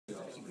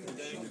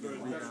He get a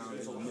rebound,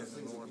 he was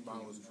missing Lawrence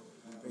Bowers.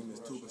 I think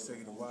missed 2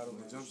 consecutive wide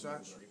open jump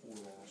shots.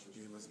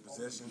 Gave us a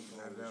possession,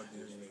 got it out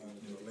there,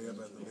 layup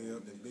after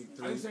layup, then big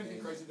three.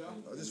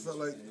 I just felt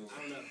like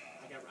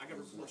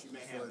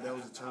that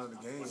was the turn of the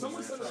game. We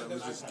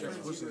just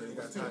kept pushing it and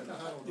got tired.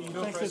 Do you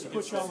think this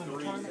put y'all in the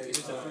tournament?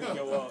 It's a free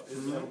go up.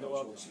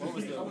 What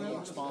was the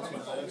response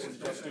from us?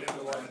 Did y'all still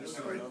feel like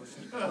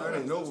I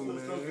didn't know him,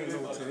 man. They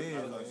didn't know to the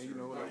end.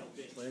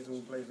 Like, when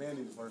we played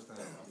Vandy the first time,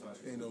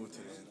 they didn't know to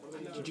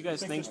the end. Did you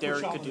guys think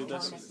Derek could do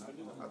this?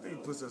 I think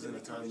it puts us in the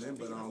tournament,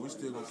 but we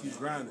still gonna keep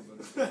grinding.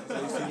 So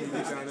you see me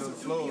get down there on the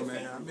floor,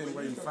 man. I've been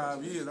waiting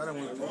 5 years. I done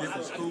went to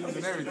different schools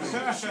and everything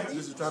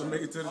just to try to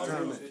make it to the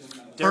tournament.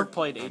 Derek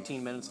played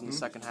 18 minutes in the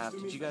second half.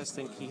 Did you guys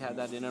think he had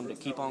that in him to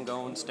keep on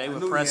going, stay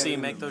with Pressey,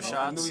 and make those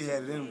shots? I knew he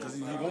had it in him because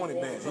he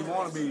wanted bad. He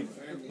wanted to be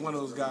one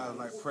of those guys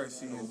like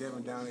Pressey and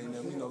Devin Downey and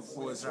them,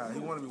 for his side. He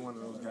wanted to be one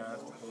of those guys.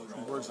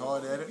 He works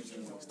hard at it.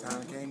 His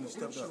time came, he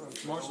stepped up.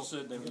 Marshall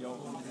said that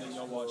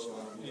y'all watched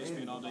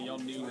ESPN all day. Y'all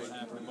knew what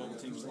happened.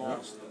 Both teams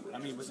lost. I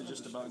mean, was it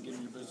just about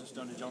getting your business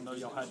done? Did y'all know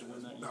y'all had to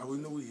win that game? No, we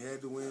knew we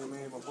had to win,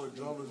 man. My boy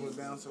Jarvis went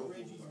down, so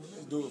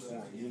let's do it for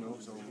him,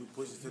 So we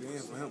pushed it to the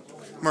end for him.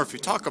 Murphy,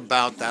 talk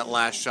about that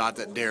last shot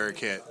that Derek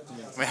hit.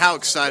 I mean, how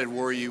excited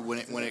were you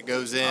when it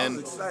goes in? I was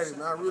excited,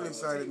 man. I really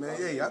excited, man.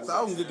 Yeah, I thought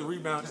I was gonna get the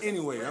rebound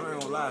anyway. I'm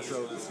not gonna lie.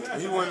 So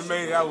if he wouldn't have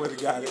made it, I would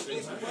have got it.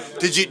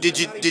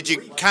 Did you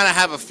kind of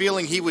have a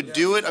feeling he would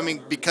do it? I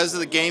mean, because of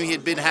the game he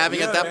had been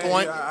having at that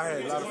point. Yeah, I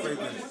had a lot of faith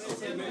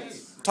in him.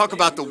 Talk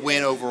about the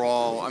win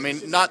overall. I mean,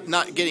 not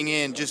getting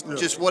in, just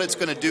what it's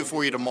going to do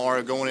for you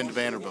tomorrow going into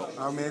Vanderbilt.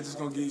 Man, it's just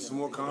going to give you some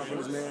more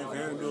confidence, man.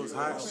 Vanderbilt's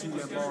hot, shooting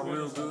that ball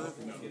real good.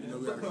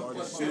 We got to guard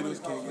the shooters,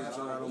 can't get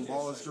thrown out on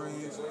ball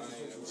screens.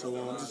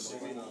 So just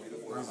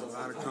brings a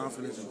lot of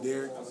confidence for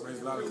Derek,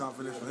 brings a lot of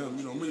confidence for him.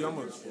 Me, I'm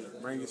going to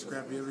bring it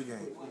scrappy every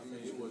game.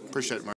 Appreciate it, Mark.